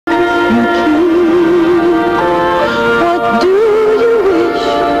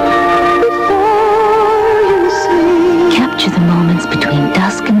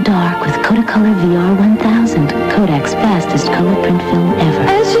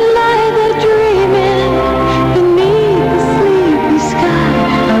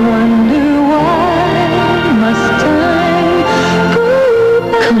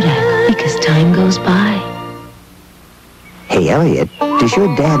Is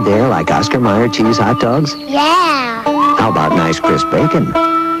your dad there like Oscar Mayer cheese hot dogs? Yeah. How about nice crisp bacon?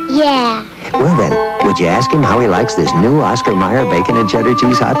 Yeah. Well then, would you ask him how he likes this new Oscar Mayer bacon and cheddar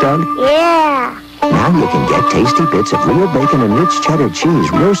cheese hot dog? Yeah. Now you can get tasty bits of real bacon and rich cheddar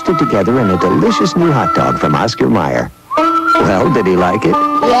cheese roasted together in a delicious new hot dog from Oscar Mayer. Well, did he like it?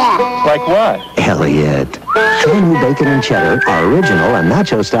 Yeah. Like what? Elliot. Try new bacon and cheddar, our original and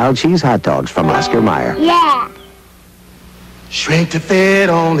nacho-style cheese hot dogs from Oscar Mayer. Yeah. Shrink to fit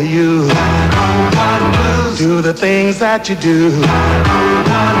only you. Do the things that you do.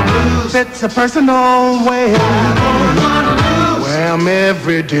 It's a personal way. Wear 'em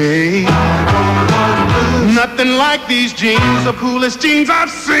every day. Nothing like these jeans, the coolest jeans I've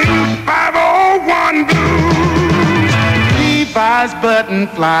seen. 501 Blues. Levi's button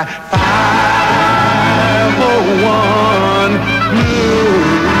fly. 501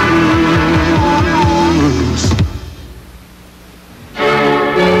 Blues.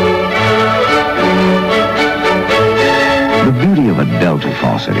 The beauty of a Delta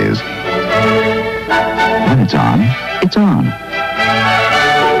faucet is, when it's on, it's on.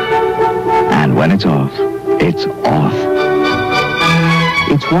 And when it's off, it's off.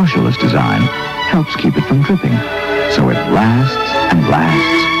 Its washerless design helps keep it from dripping, so it lasts and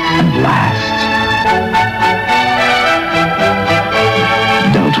lasts and lasts.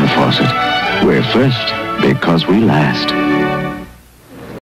 Delta faucet. We're first because we last.